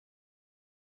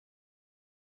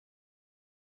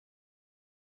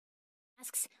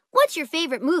Asks, what's your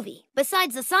favorite movie,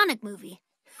 besides the Sonic movie?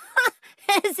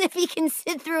 As if he can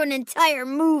sit through an entire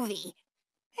movie.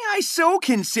 Yeah, I so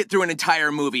can sit through an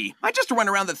entire movie. I just run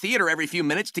around the theater every few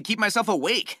minutes to keep myself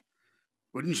awake.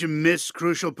 Wouldn't you miss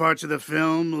crucial parts of the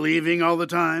film, leaving all the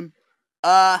time?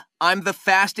 I'm the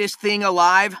fastest thing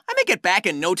alive. I make it back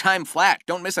in no time flat.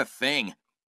 Don't miss a thing.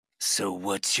 So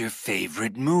what's your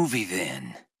favorite movie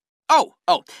then?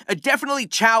 Definitely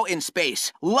Chow in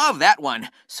Space. Love that one.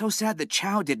 So sad that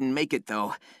Chow didn't make it,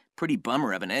 though. Pretty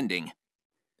bummer of an ending.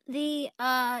 The,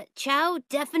 Chow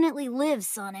definitely lives,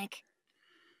 Sonic.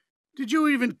 Did you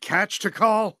even catch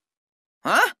Tikal?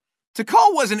 Huh?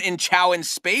 Tikal wasn't in Chow in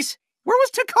Space. Where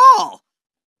was Tikal?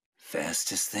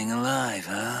 Fastest thing alive,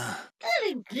 huh?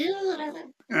 He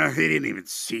didn't even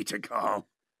see Tikal.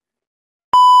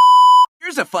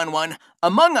 Here's a fun one.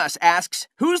 Among Us asks,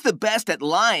 who's the best at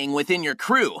lying within your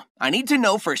crew? I need to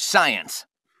know for science.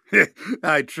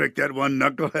 I tricked that one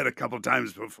knucklehead a couple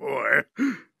times before.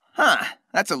 Huh,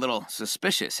 that's a little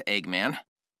suspicious, Eggman.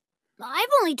 I've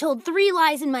only told 3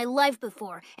 lies in my life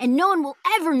before, and no one will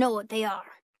ever know what they are.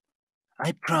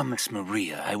 I promised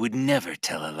Maria I would never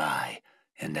tell a lie,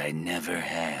 and I never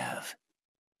have.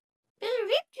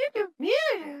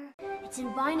 It's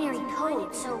in binary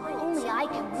code, so only I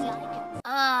can read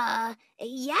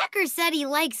it. Yacker said he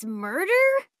likes murder?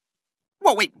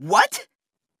 Whoa, wait, what?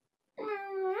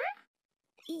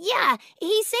 Yeah,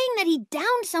 he's saying that he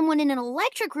downed someone in an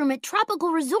electric room at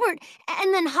Tropical Resort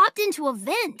and then hopped into a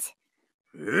vent.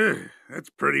 That's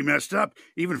pretty messed up,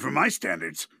 even for my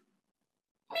standards.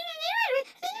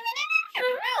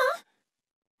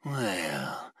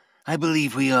 Well, I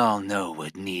believe we all know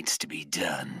what needs to be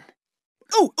done.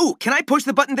 Ooh, can I push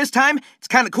the button this time? It's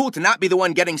kind of cool to not be the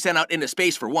one getting sent out into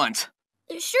space for once.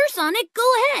 Sure, Sonic, go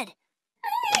ahead.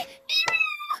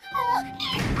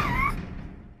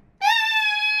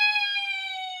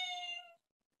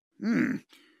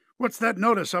 What's that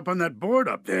notice up on that board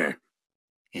up there?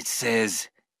 It says,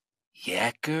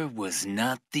 Yacker was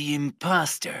not the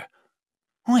imposter.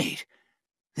 Wait,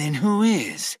 then who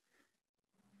is?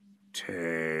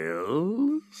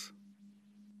 Tails?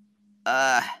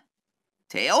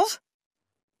 Tails?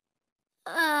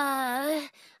 My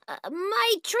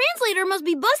translator must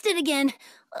be busted again.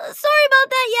 Sorry about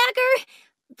that, Yacker.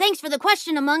 Thanks for the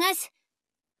question, Among Us.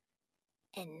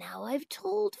 And now I've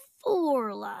told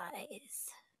 4 lies.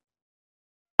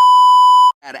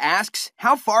 Dad asks,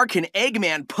 how far can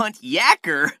Eggman punt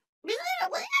Yacker?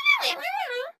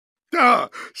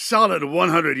 Solid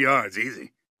 100 yards,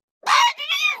 easy.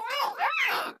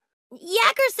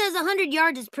 Yacker says 100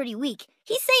 yards is pretty weak.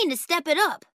 He's saying to step it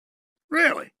up.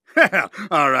 Really?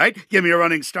 All right, give me a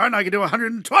running start and I can do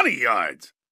 120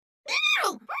 yards.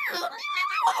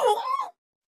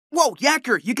 Whoa,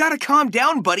 Yacker, you gotta calm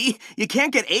down, buddy. You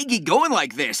can't get Eggy going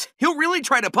like this. He'll really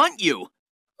try to punt you.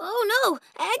 Oh no,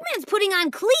 Eggman's putting on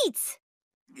cleats.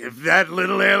 If that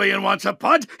little alien wants a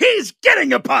punt, he's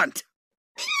getting a punt!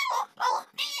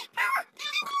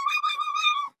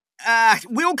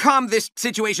 We'll calm this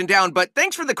situation down, but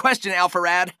thanks for the question,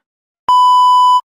 Alpharad.